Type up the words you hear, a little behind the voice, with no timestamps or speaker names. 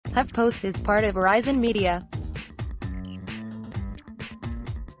HuffPost is part of Verizon Media.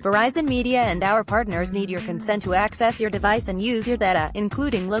 Verizon Media and our partners need your consent to access your device and use your data,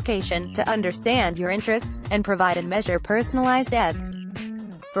 including location, to understand your interests, and provide and measure personalized ads.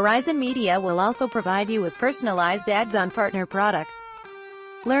 Verizon Media will also provide you with personalized ads on partner products.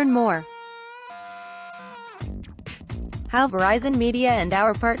 Learn more. How Verizon Media and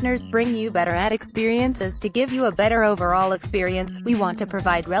our partners bring you better ad experiences. To give you a better overall experience, we want to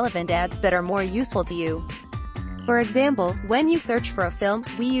provide relevant ads that are more useful to you. For example, when you search for a film,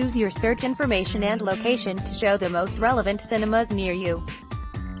 we use your search information and location to show the most relevant cinemas near you.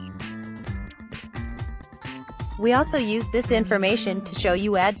 We also use this information to show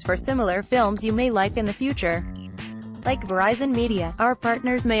you ads for similar films you may like in the future. Like Verizon Media, our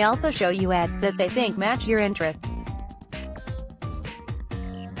partners may also show you ads that they think match your interests.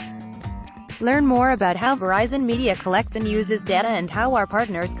 Learn more about how Verizon Media collects and uses data and how our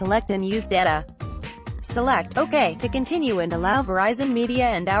partners collect and use data. Select OK to continue and allow Verizon Media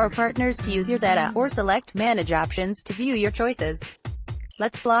and our partners to use your data, or select Manage options to view your choices.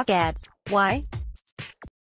 Let's block ads. Why?